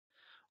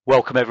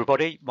Welcome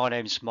everybody. My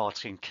name is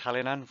Martin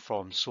Callanan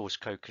from Source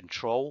Code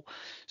Control.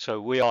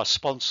 So we are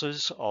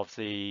sponsors of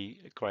the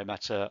Grey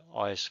Matter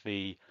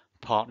ISV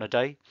Partner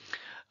Day.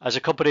 As a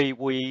company,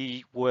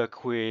 we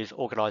work with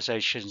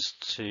organizations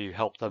to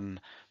help them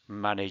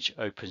manage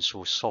open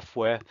source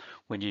software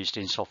when used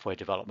in software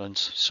development.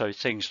 So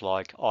things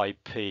like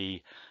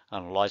IP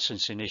and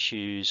licensing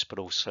issues, but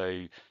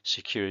also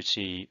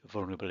security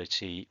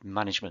vulnerability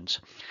management.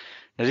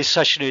 Now, this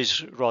session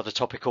is rather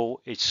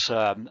topical. It's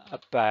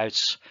about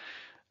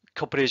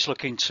companies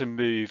looking to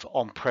move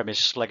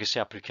on-premise legacy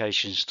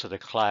applications to the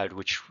cloud,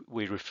 which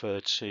we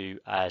refer to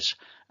as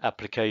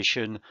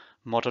application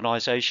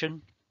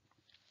modernization,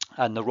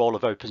 and the role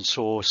of open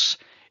source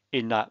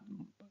in that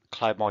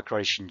cloud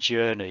migration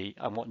journey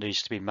and what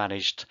needs to be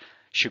managed,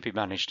 should be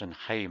managed, and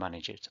how you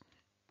manage it.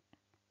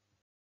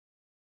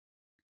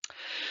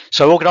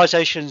 So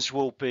organizations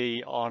will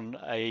be on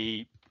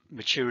a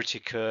maturity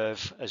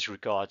curve as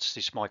regards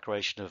this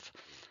migration of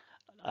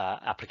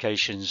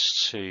applications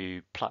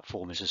to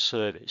platform as a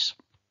service.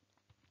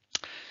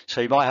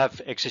 So you might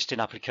have existing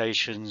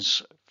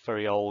applications,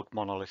 very old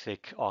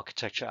monolithic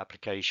architecture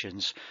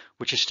applications,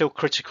 which are still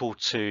critical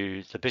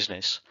to the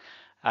business.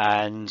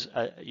 And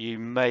you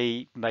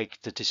may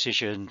make the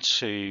decision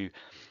to,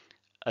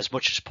 as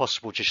much as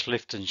possible, just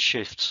lift and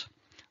shift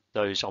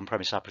those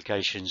on-premise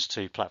applications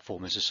to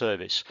platform as a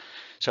service.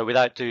 So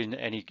without doing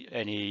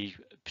any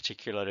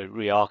particular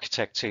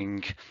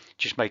re-architecting,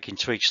 just making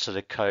tweaks to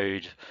the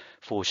code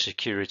for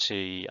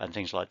security and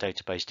things like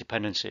database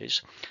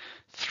dependencies,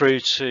 through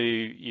to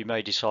you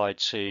may decide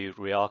to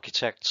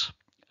re-architect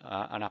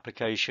an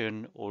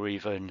application or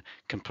even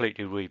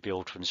completely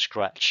rebuild from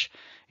scratch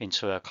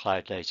into a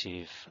cloud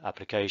native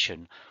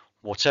application.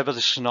 Whatever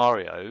the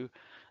scenario,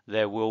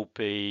 there will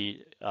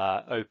be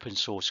open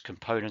source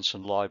components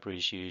and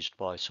libraries used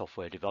by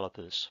software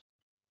developers.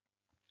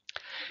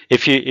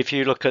 If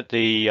you look at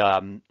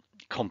the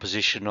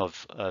composition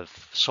of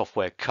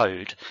software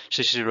code,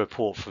 so this is a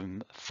report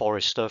from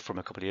Forrester from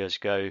a couple of years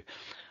ago.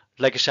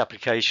 Legacy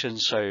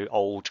applications, so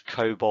old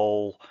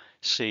COBOL,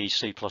 C,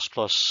 C++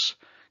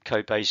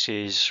 code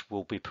bases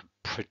will be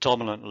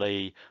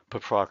predominantly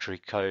proprietary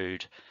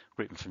code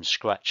written from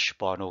scratch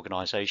by an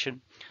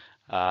organization.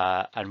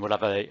 And we'll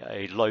have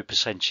a low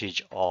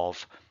percentage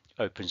of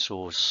open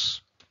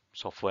source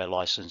software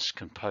license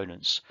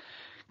components.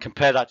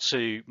 Compare that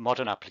to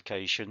modern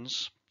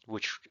applications,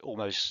 which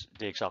almost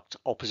the exact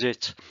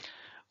opposite,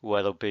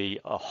 where there'll be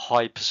a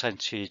high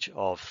percentage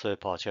of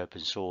third-party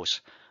open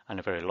source and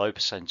a very low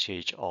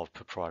percentage of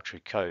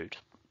proprietary code.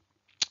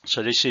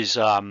 So this is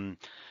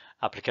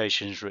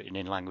applications written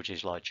in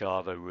languages like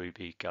Java,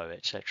 Ruby, Go,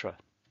 etc.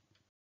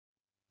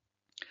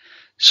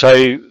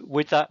 So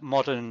with that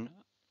modern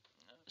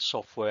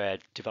software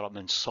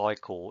development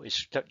cycle,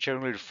 is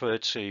generally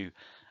referred to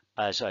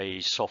as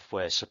a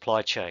software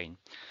supply chain.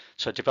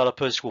 So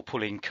developers will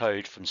pull in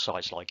code from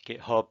sites like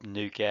GitHub,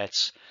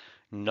 NuGet,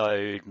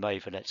 Node,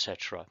 Maven,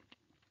 etc.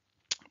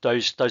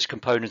 Those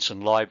components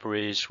and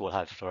libraries will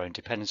have their own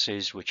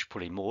dependencies, which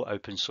pull in more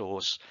open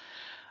source,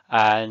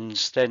 and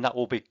then that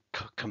will be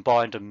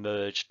combined and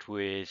merged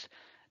with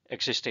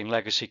existing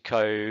legacy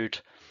code,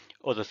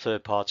 other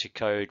third-party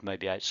code,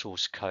 maybe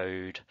outsourced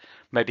code,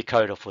 maybe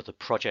code off other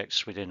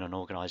projects within an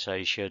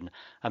organization,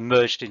 and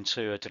merged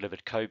into a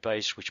delivered code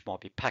base, which might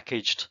be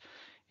packaged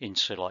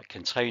into like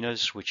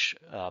containers, which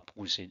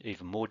pulls in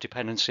even more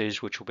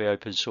dependencies, which will be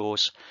open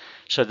source.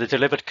 So the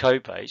delivered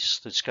code base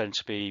that's going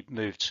to be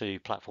moved to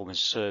platform as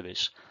a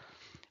service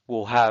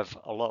will have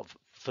a lot of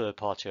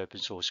third-party open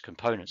source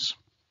components.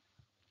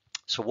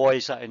 So why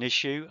is that an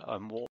issue,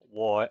 and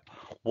what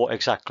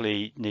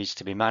exactly needs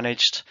to be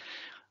managed?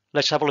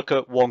 Let's have a look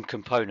at one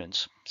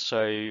component.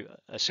 So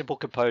a simple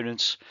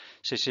component, so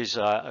this is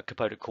a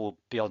component called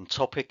Beyond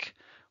Topic,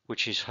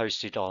 which is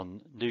hosted on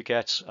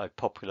NuGet, a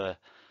popular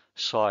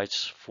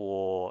site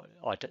for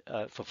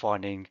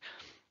finding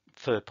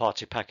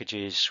third-party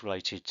packages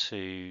related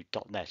to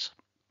 .NET.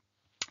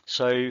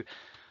 So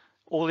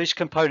all these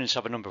components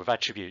have a number of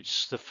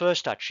attributes. The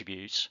first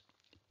attribute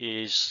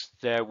is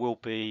there will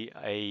be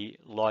a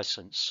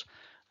license,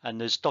 and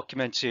there's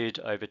documented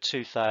over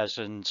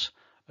 2,000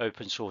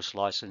 open source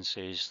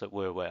licenses that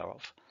we're aware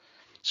of.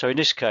 So in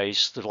this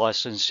case, the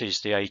license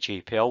is the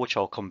AGPL, which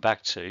I'll come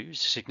back to.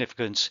 It's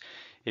significant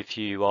if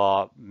you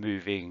are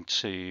moving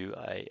to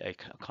a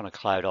kind of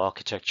cloud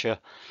architecture.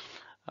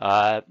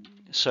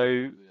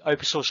 So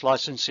open source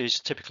licenses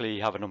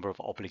typically have a number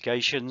of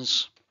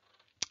obligations,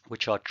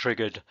 which are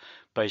triggered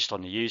based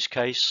on the use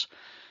case.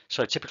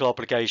 So typical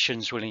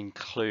obligations will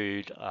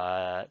include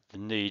the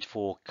need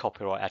for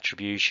copyright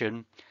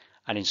attribution,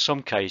 and in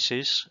some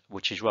cases,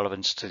 which is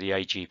relevant to the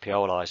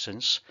AGPL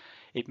license,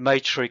 it may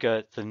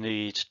trigger the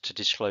need to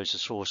disclose the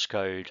source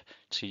code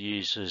to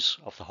users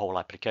of the whole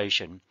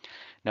application.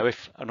 Now,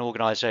 if an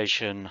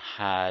organization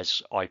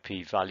has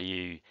IP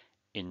value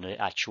in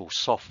the actual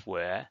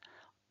software,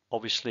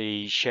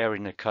 obviously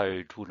sharing the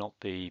code will not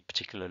be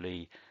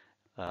particularly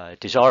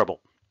desirable.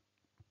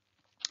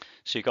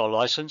 So you've got a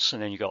license,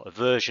 and then you've got a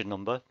version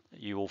number,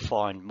 you will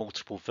find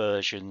multiple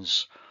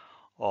versions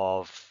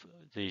of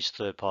these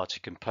third-party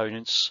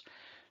components.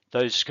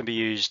 Those can be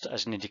used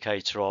as an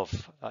indicator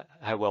of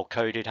how well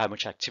coded, how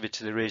much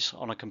activity there is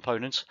on a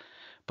component,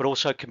 but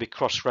also can be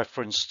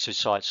cross-referenced to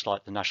sites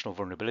like the National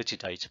Vulnerability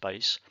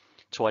Database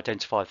to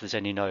identify if there's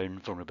any known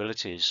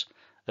vulnerabilities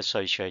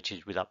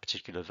associated with that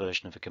particular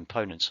version of a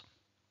component.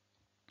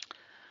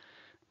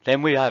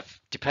 Then we have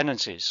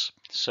dependencies.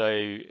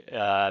 So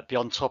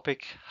Beyond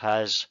Topic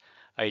has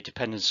a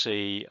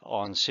dependency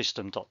on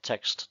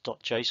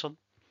system.text.json.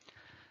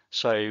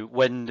 So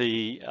when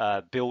the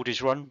build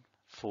is run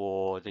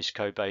for this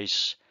code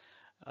base,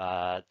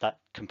 that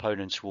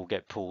component will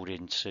get pulled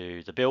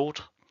into the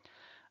build,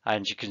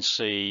 and you can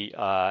see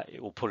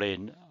it will pull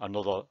in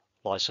another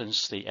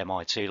license, the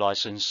MIT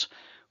license,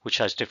 which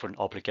has different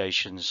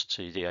obligations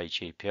to the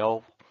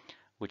AGPL,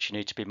 which you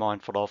need to be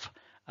mindful of,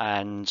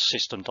 and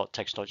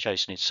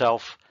system.text.json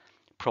itself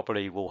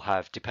probably will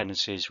have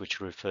dependencies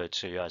which are referred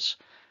to as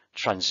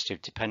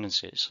transitive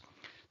dependencies.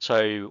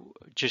 So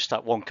just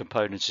that one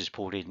component is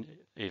pulled in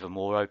even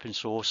more open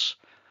source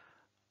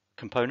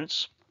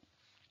components.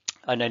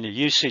 And then the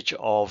usage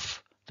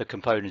of the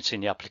components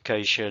in the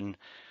application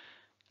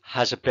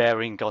has a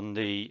bearing on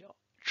the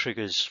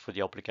triggers for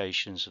the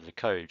obligations of the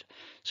code.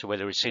 So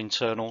whether it's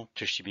internal,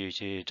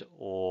 distributed,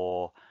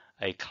 or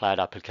a cloud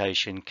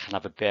application can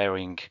have a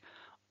bearing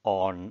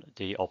on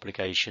the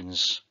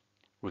obligations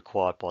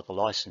required by the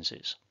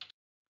licenses.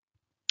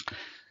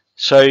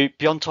 So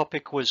Beyond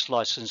Topic was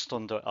licensed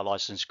under a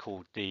license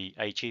called the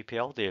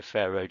AGPL, the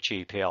Affero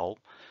GPL.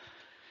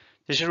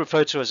 This is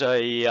referred to as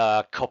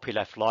a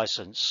copyleft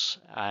license,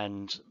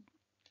 and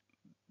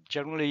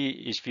generally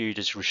is viewed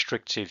as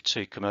restrictive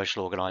to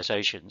commercial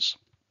organizations.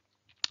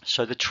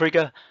 So the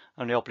trigger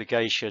and the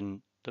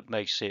obligation that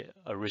makes it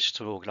a risk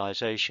to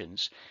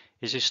organizations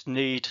is this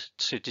need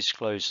to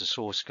disclose the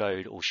source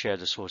code or share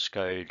the source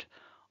code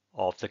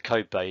of the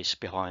code base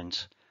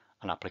behind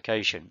an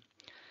application.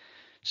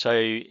 So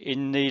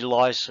in the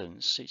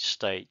license, it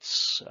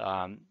states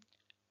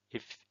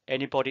if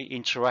anybody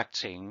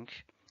interacting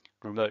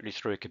remotely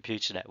through a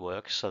computer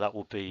network, so that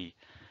will be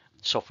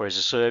software as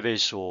a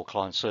service or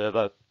client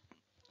server,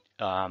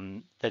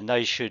 then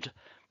they should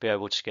be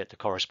able to get the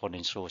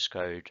corresponding source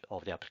code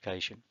of the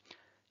application.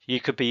 You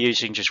could be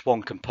using just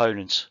one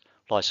component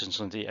license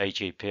under the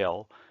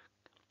AGPL,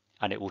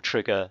 and it will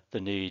trigger the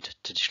need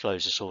to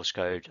disclose the source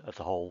code of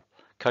the whole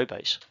code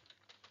base.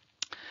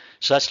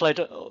 So that's led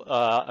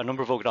a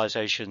number of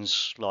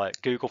organizations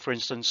like Google, for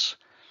instance.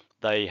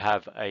 They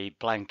have a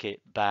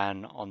blanket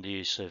ban on the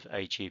use of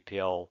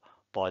AGPL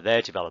by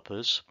their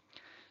developers.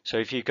 So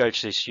if you go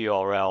to this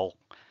URL,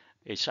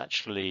 it's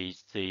actually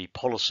the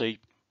policy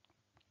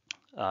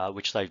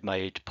which they've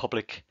made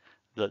public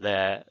that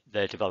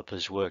their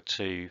developers work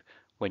to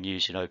when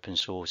using open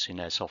source in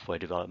their software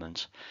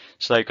development.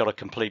 So they've got a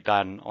complete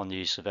ban on the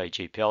use of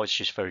AGPL. It's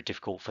just very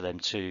difficult for them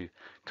to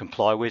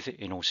comply with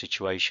in all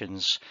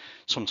situations.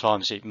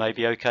 Sometimes it may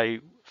be okay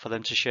for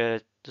them to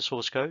share the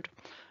source code,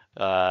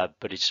 but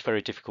it's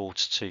very difficult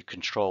to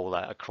control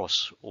that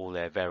across all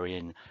their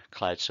varying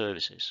cloud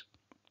services.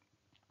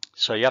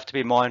 So you have to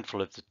be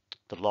mindful of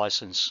the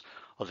license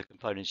of the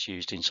components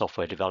used in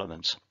software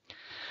development.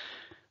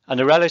 And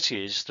the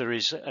reality is there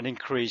is an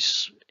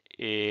increase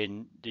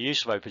in the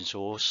use of open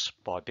source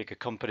by bigger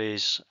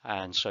companies,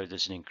 and so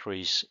there's an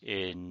increase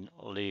in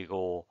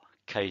legal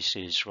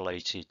cases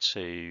related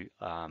to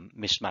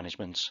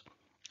mismanagement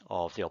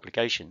of the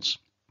obligations.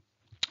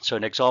 So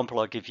an example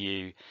I'll give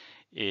you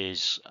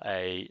is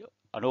an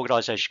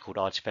organization called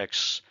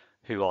Artifacts,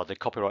 who are the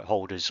copyright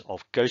holders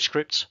of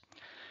GhostScript,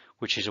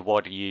 which is a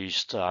widely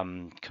used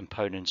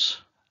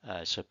component,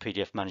 it's a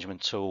PDF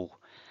management tool,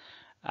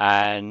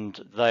 and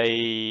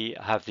they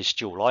have this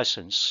dual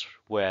license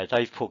where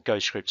they've put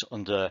GhostScript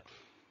under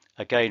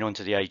the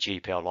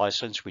AGPL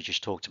license. We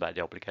just talked about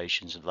the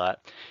obligations of that.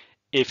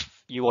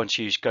 If you want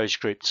to use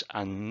GhostScript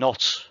and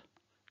not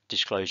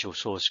disclose your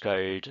source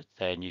code,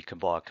 then you can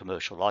buy a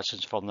commercial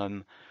license from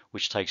them,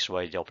 which takes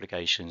away the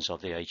obligations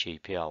of the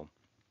AGPL.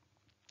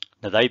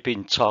 Now, they've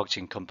been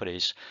targeting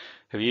companies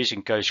who are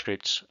using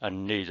GhostScript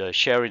and neither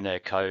sharing their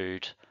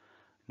code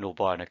nor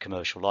buying a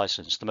commercial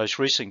license. The most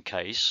recent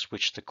case,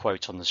 which the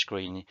quote on the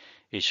screen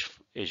is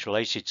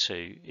related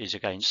to, is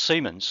against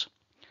Siemens.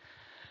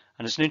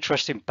 And there's an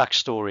interesting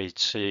backstory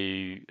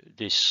to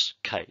this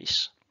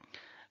case.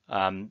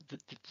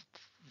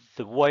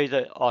 The way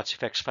that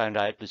Artifacts found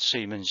out that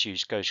Siemens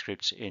used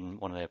GhostScript in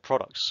one of their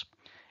products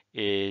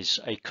is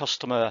a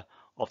customer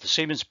of the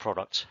Siemens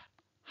product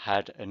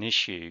had an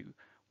issue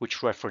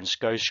which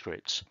referenced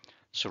GhostScript.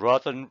 So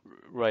rather than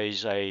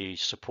raise a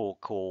support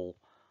call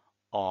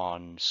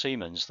on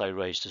Siemens, they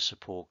raised a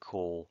support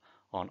call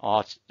on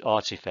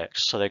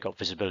Artifacts, so they got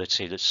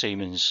visibility that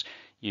Siemens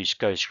used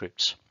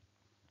GhostScript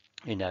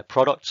in their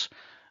product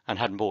and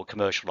hadn't bought a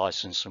commercial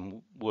license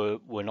and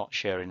were not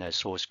sharing their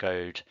source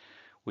code,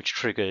 which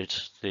triggered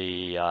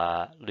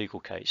the legal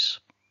case.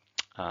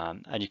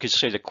 And you can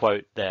see the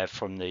quote there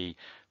from the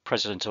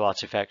president of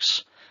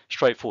Artifacts: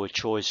 straightforward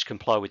choice,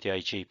 comply with the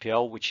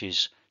AGPL, which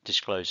is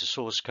disclose the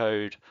source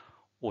code,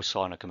 or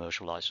sign a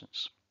commercial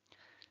license.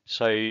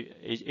 So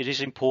it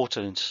is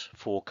important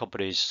for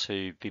companies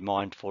to be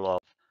mindful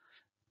of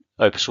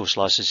open source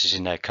licenses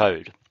in their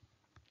code.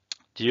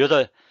 The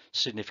other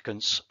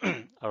significance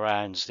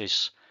around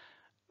this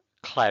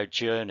cloud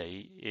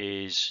journey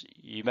is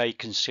you may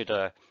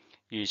consider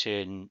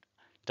using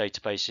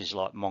databases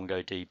like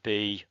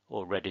MongoDB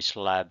or Redis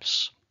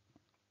Labs,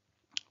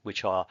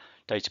 which are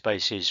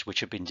databases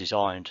which have been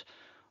designed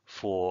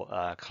for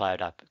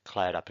cloud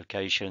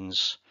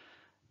applications.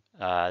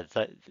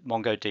 That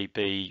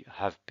MongoDB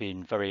have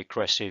been very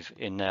aggressive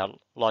in their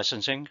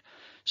licensing,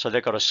 so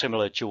they've got a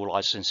similar dual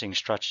licensing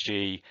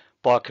strategy,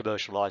 buy a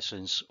commercial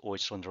license or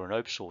it's under an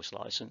open source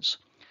license.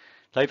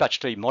 They've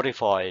actually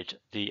modified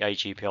the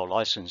AGPL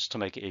license to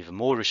make it even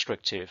more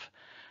restrictive,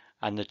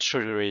 and the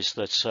trigger is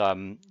that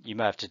you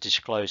may have to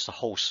disclose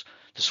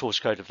the source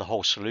code of the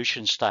whole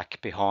solution stack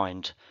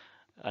behind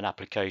an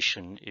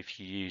application if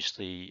you use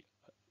the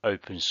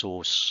open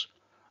source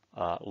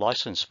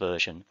license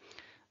version.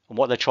 And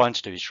what they're trying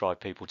to do is drive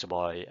people to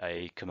buy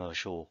a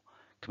commercial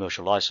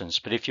license.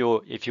 But if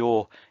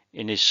you're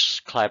in this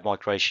cloud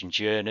migration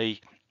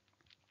journey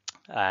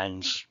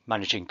and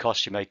managing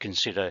costs, you may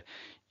consider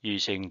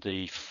using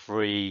the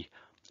free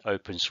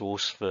open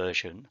source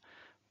version.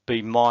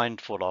 Be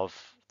mindful of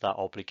that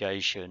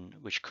obligation,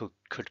 which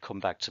could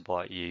come back to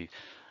bite you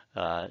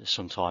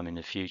sometime in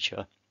the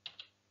future.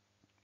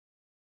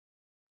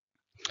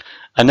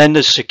 And then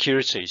there's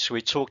security. So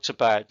we talked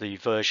about the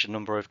version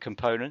number of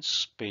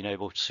components, being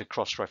able to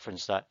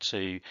cross-reference that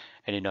to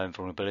any known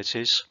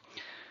vulnerabilities.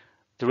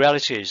 The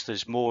reality is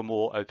there's more and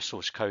more open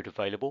source code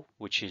available,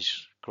 which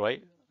is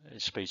great.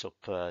 It speeds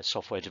up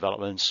software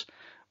development.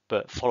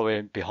 But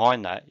following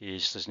behind that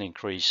is there's an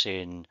increase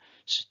in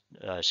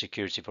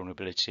security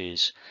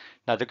vulnerabilities.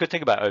 Now, the good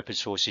thing about open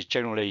source is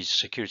generally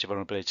security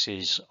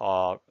vulnerabilities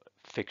are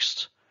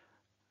fixed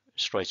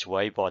straight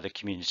away by the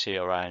community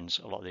around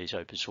a lot of these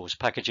open source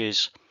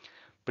packages.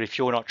 But if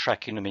you're not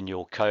tracking them in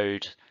your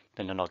code,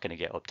 then they're not going to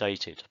get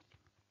updated.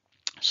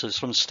 So there's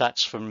some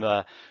stats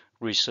from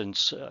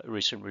recent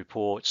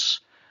reports.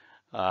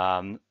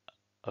 A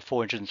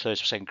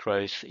 430%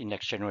 growth in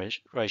next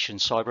generation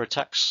cyber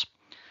attacks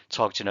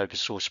targeting open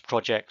source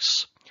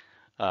projects.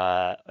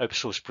 Open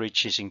source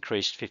breaches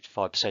increased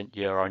 55%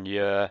 year on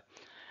year.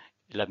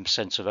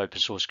 11% of open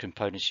source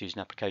components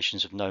using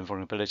applications have known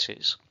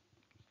vulnerabilities.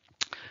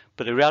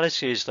 But the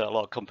reality is that a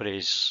lot of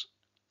companies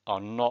are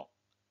not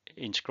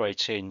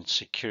integrating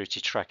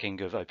security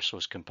tracking of open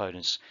source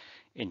components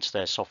into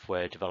their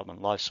software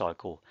development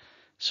lifecycle.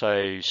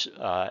 So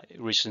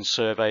recent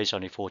surveys,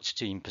 only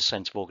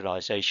 14% of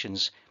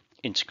organizations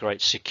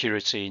integrate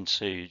security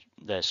into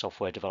their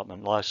software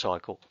development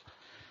lifecycle.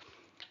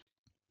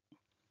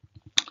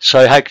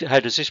 So how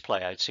does this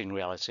play out in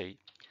reality?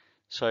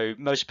 So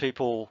most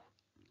people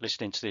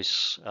listening to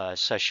this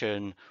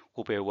session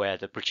will be aware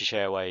that British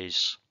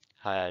Airways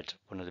had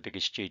one of the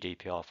biggest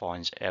GDPR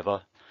fines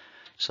ever.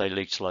 So they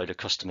leaked a load of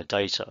customer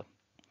data.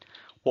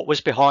 What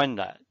was behind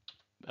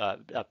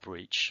that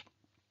breach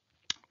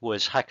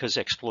was hackers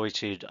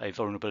exploited a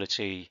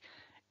vulnerability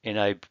in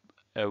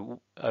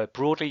a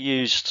broadly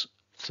used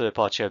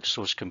third-party open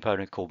source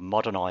component called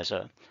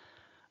Modernisation,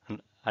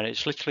 and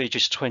it's literally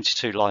just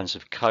 22 lines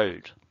of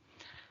code.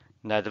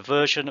 Now, the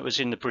version that was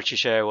in the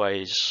British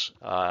Airways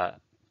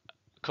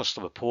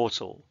customer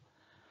portal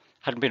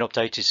hadn't been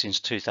updated since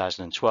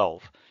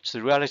 2012. So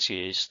the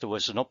reality is there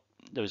was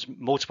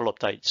multiple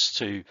updates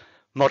to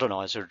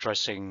Modernisation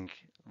addressing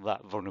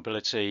that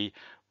vulnerability,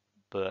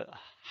 but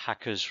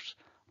hackers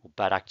or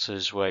bad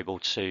actors were able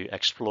to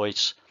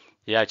exploit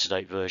the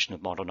out-of-date version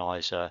of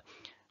Modernisation,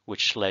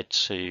 which led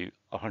to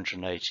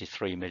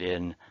 £183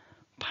 million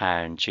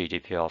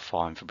GDPR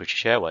fine for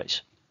British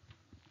Airways.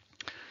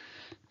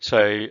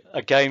 So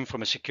again,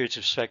 from a security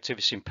perspective,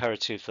 it's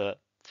imperative that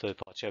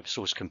third-party open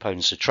source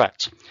components are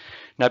tracked.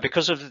 Now,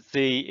 because of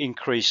the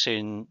increase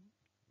in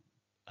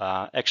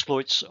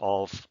exploits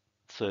of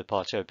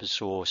third-party open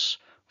source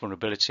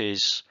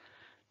vulnerabilities,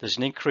 there's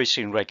an increase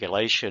in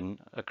regulation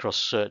across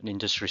certain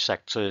industry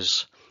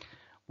sectors,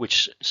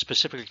 which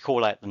specifically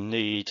call out the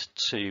need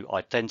to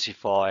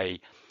identify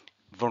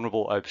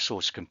vulnerable open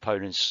source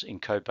components in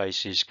code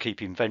bases,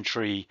 keep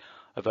inventory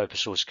of open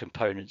source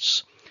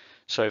components.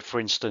 So, for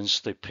instance,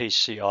 the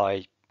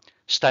PCI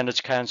Standards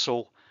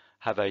Council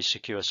have a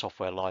secure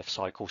software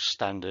lifecycle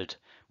standard,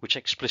 which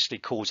explicitly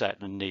calls out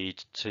the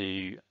need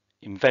to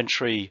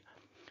inventory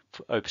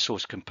for open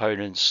source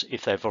components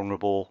if they're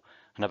vulnerable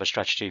and have a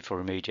strategy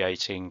for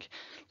remediating.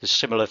 There's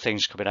similar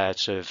things coming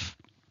out of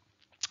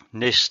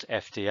NIST,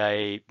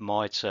 FDA,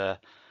 MITRE,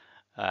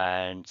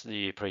 and the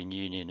European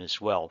Union as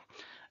well.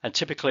 And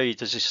typically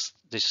there's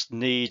this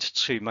need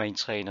to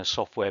maintain a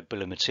software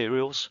bill of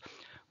materials,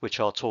 which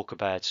I'll talk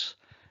about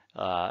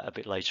a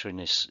bit later in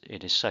this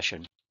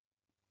session.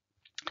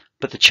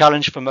 But the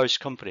challenge for most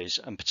companies,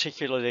 and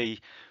particularly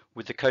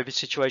with the COVID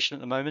situation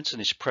at the moment and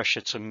this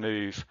pressure to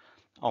move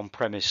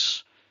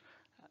on-premise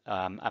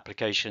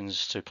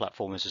applications to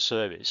platform as a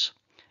service,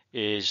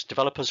 is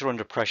developers are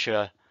under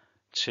pressure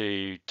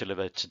to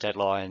deliver to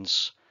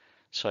deadlines.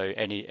 So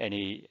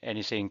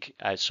anything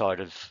outside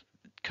of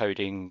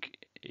coding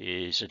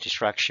is a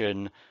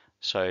distraction.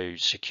 So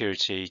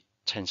security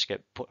tends to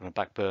get put on the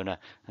back burner,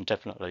 and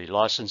definitely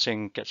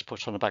licensing gets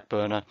put on the back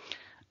burner.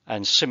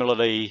 And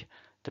similarly,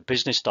 the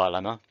business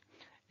dilemma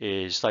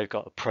is they've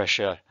got a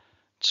pressure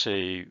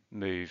to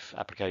move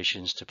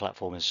applications to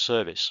platform as a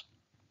service.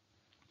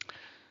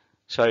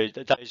 So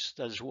that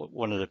is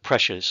one of the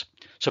pressures.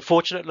 So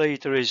fortunately,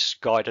 there is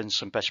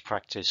guidance and best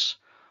practice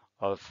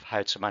of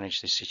how to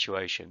manage this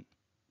situation.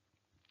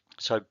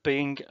 So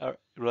being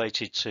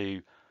related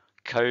to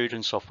code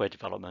and software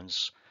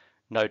developments,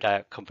 no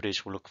doubt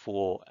companies will look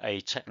for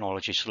a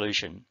technology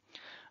solution.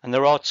 And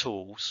there are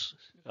tools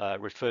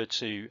referred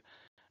to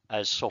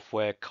as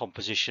software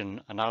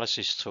composition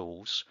analysis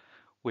tools,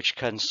 which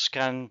can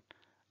scan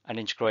and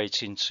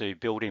integrate into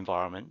build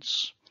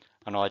environments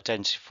and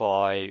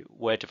identify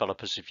where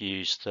developers have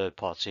used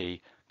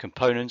third-party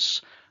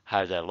components,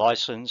 how they're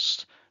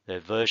licensed, their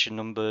version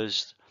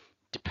numbers,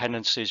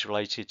 dependencies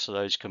related to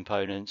those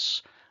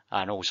components,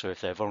 and also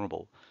if they're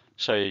vulnerable.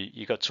 So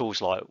you've got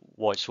tools like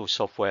white source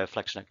software,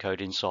 FlexNet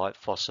Code Insight,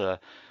 Fossa,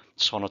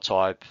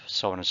 Sonotype,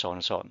 so on and so on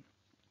and so on.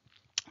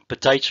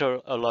 But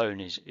data alone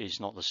is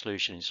not the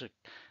solution.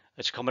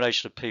 It's a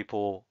combination of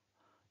people,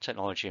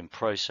 technology, and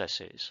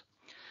processes.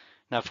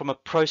 Now, from a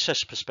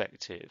process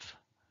perspective,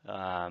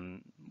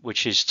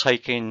 which is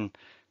taking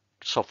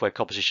software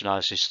composition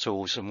analysis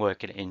tools and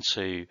working it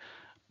into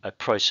a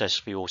process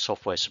for your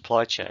software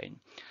supply chain,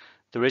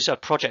 there is a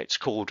project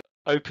called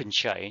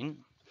OpenChain,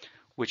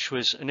 which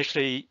was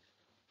initially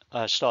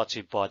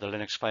started by the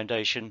Linux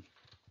Foundation.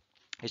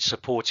 It's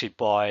supported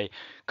by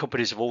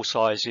companies of all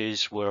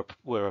sizes. We're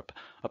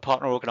a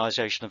partner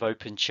organization of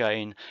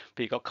OpenChain,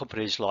 but you've got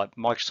companies like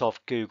Microsoft,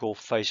 Google,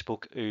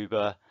 Facebook,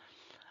 Uber,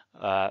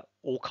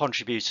 all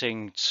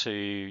contributing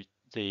to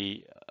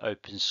the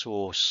open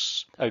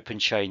source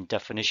OpenChain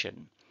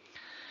definition.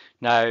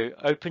 Now,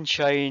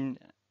 OpenChain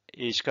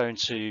is going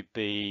to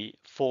be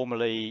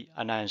formally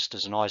announced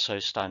as an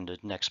ISO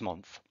standard next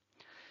month.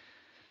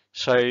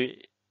 So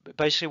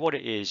basically what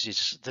it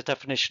is the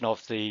definition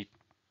of the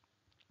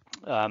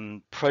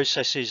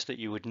processes that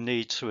you would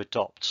need to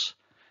adopt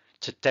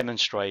to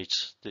demonstrate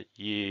that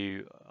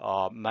you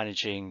are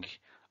managing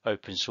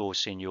open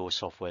source in your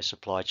software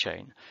supply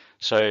chain.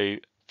 So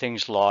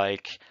things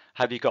like,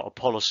 have you got a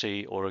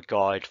policy or a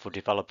guide for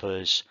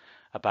developers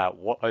about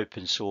what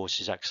open source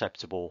is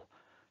acceptable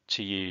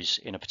to use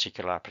in a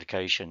particular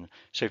application?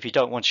 So if you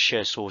don't want to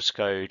share source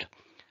code,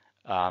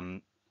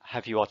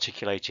 have you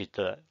articulated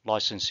that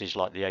licenses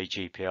like the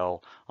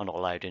AGPL are not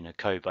allowed in a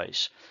code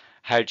base?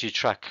 How do you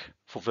track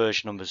for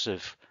version numbers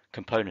of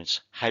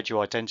components? How do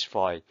you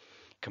identify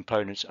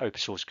components, open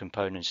source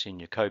components in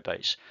your code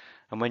base?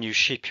 And when you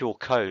ship your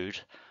code,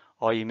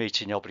 are you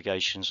meeting the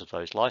obligations of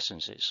those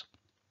licenses?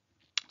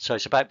 So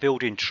it's about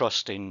building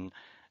trust in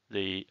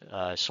the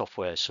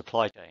software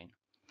supply chain.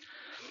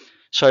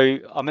 So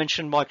I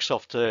mentioned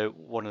Microsoft,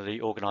 one of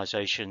the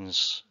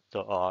organizations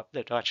that are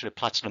actually a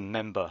platinum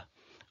member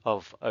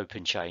of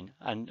OpenChain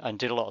and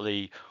did a lot of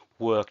the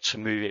work to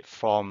move it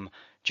from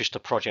just a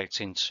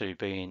project into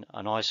being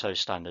an ISO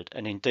standard.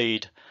 And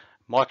indeed,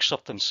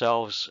 Microsoft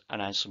themselves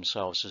announced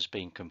themselves as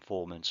being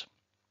conformant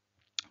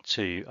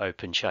to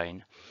OpenChain.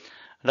 And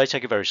they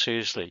take it very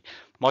seriously.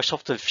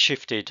 Microsoft have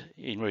shifted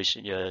in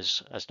recent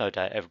years, as no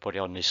doubt everybody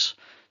on this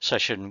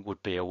session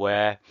would be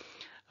aware.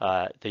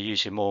 They're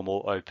using more and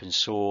more open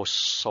source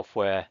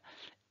software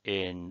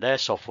in their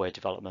software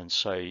development.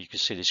 So you can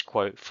see this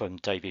quote from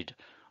David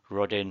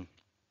Rodin,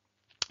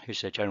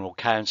 who's their general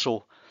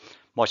counsel.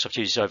 Microsoft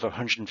uses over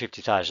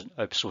 150,000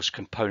 open source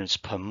components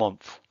per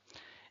month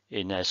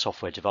in their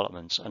software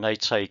development, and they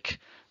take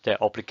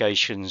their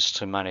obligations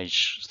to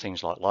manage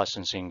things like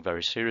licensing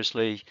very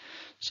seriously.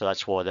 So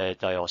that's why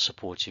they are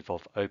supportive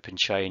of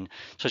OpenChain.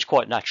 So it's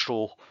quite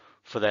natural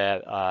for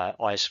their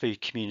ISV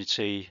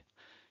community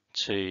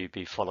to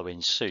be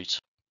following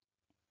suit.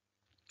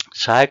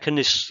 So how can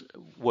this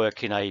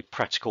work in a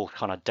practical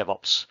kind of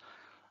DevOps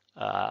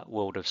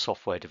world of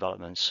software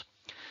developments?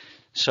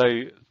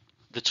 So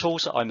the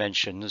tools that I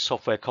mentioned, the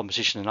software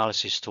composition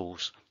analysis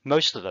tools,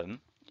 most of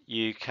them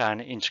you can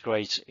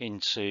integrate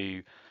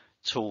into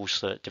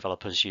tools that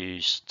developers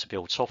use to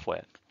build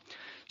software.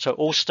 So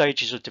all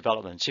stages of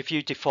development, if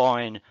you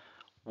define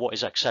what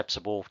is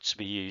acceptable to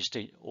be used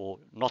or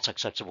not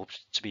acceptable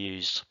to be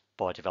used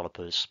by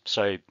developers,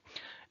 so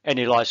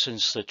any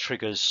license that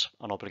triggers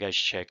an obligation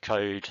to share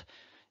code,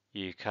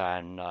 you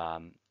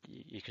can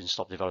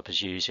stop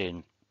developers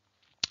using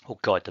or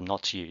guide them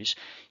not to use.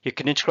 You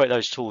can integrate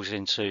those tools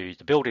into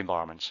the build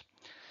environment.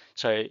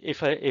 So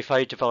if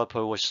a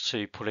developer was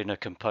to pull in a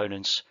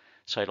component,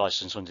 say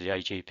license under the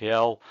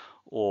AGPL,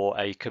 or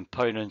a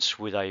component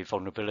with a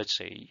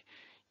vulnerability,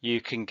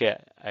 you can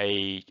get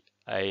an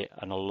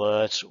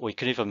alert, or you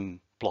can even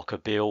block a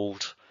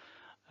build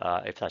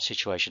if that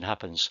situation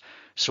happens.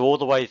 So all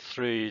the way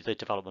through the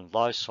development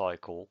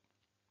lifecycle,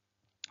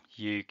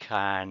 you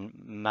can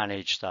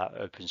manage that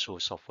open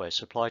source software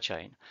supply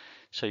chain.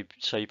 So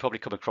you probably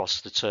come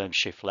across the term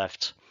shift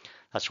left.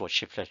 That's what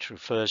shift left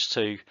refers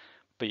to,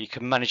 but you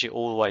can manage it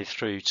all the way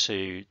through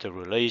to the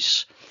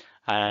release.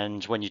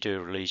 And when you do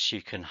a release,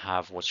 you can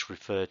have what's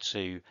referred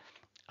to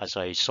as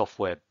a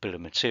software bill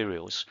of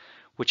materials,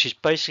 which is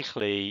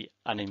basically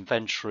an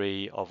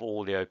inventory of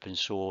all the open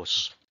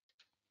source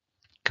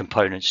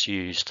components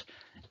used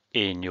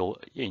in your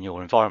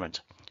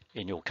environment,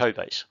 in your code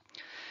base.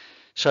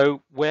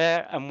 So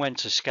where and when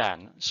to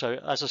scan? So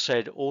as I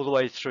said, all the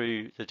way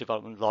through the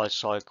development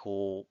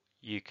lifecycle,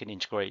 you can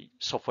integrate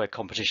software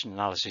composition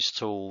analysis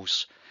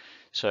tools.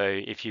 So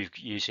if you're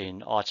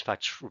using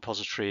artifact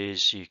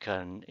repositories, you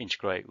can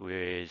integrate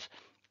with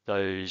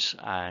those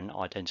and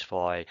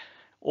identify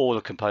all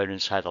the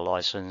components, how they're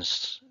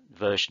licensed,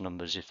 version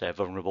numbers if they're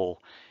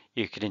vulnerable.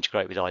 You can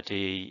integrate with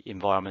IDE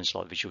environments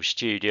like Visual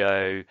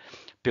Studio,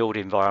 build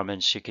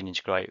environments. You can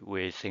integrate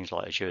with things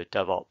like Azure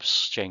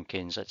DevOps,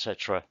 Jenkins,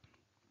 etc.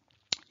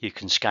 You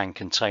can scan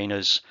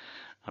containers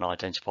and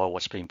identify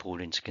what's being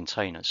pulled into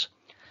containers.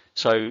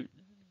 So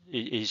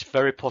it is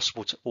very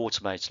possible to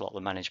automate a lot of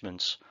the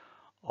management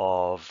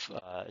of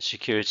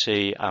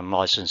security and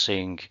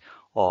licensing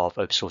of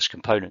open source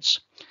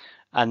components.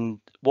 And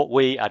what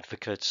we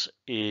advocate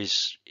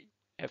is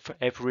for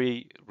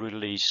every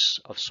release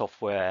of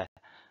software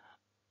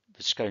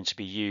that's going to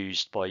be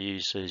used by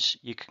users,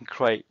 you can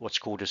create what's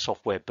called a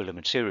software bill of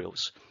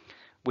materials,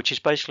 which is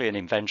basically an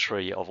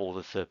inventory of all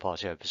the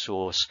third-party open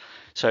source.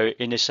 So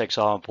in this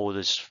example,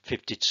 there's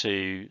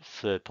 52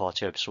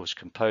 third-party open source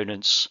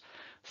components,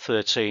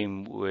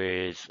 13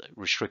 with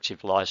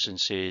restrictive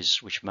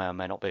licenses, which may or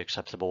may not be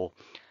acceptable,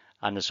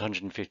 and there's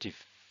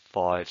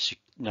 155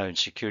 known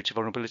security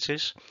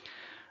vulnerabilities.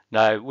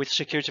 Now, with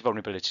security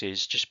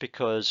vulnerabilities, just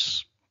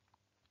because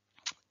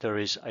there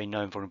is a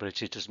known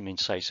vulnerability doesn't mean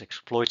to say it's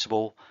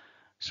exploitable.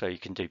 So you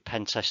can do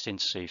pen testing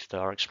to see if they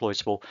are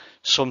exploitable.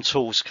 Some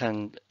tools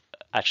can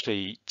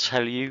actually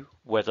tell you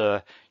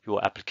whether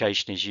your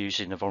application is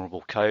using a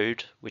vulnerable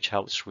code, which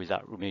helps with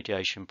that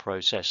remediation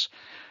process.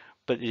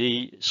 But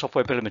the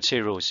software bill of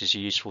materials is a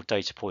useful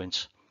data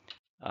point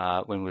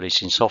when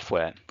releasing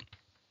software.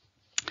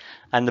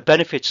 And the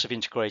benefits of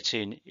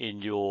integrating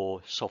in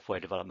your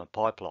software development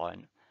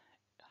pipeline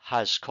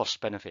has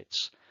cost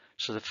benefits.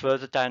 So the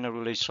further down the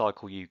release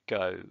cycle you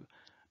go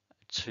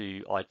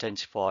to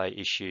identify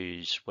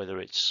issues, whether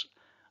it's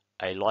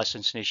a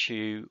licensing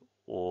issue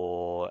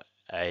or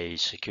a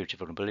security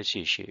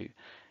vulnerability issue,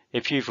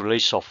 if you've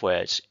released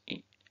software,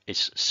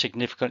 it's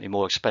significantly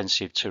more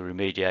expensive to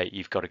remediate.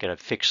 You've got to get a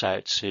fix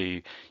out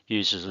to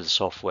users of the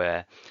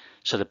software.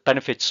 So the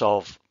benefits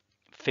of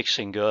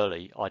fixing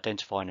early,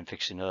 identifying and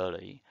fixing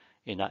early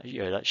in that,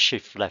 that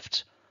shift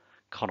left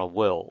kind of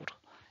world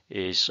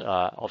is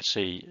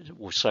obviously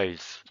will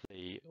save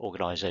the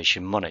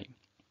organization money.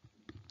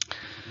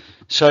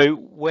 So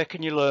where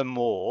can you learn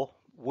more?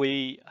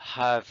 We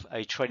have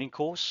a training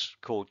course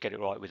called Get It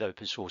Right with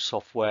Open Source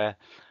Software,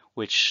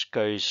 which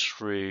goes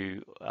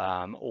through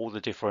all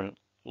the different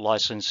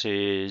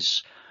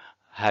licenses,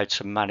 how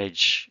to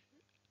manage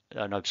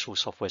an open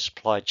source software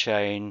supply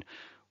chain,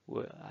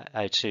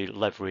 how to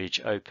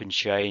leverage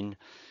OpenChain.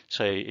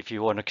 So if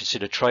you want to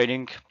consider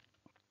training,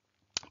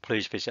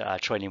 please visit our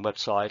training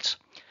website.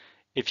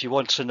 If you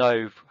want to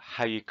know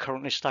how you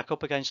currently stack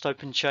up against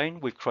OpenChain,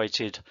 we've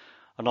created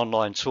an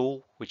online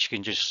tool which you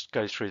can just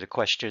go through the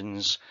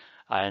questions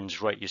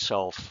and rate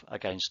yourself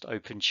against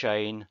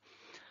OpenChain.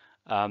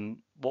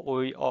 What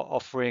we are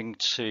offering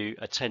to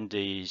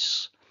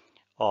attendees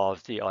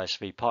of the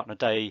ISV Partner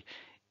Day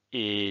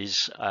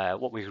is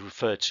what we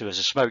refer to as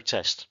a smoke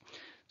test.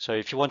 So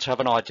if you want to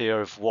have an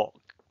idea of what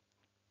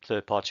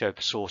third-party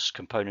open source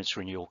components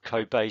are in your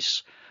code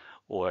base,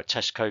 or a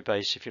test code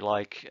base if you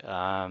like,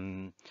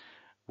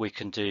 we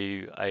can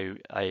do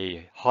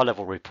a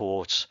high-level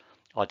report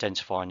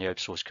identifying the open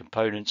source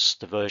components,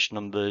 the version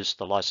numbers,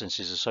 the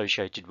licenses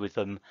associated with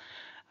them,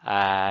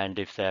 and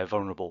if they're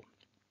vulnerable.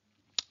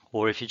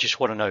 Or if you just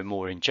want to know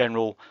more in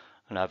general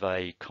and have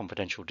a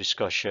confidential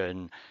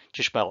discussion,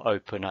 just mail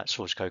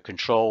open@source code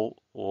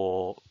control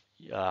or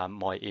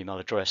my email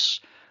address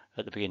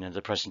at the beginning of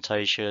the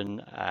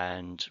presentation,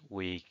 and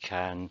we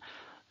can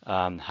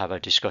have a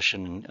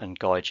discussion and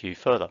guide you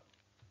further.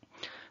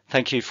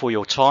 Thank you for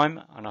your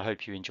time, and I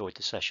hope you enjoyed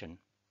the session.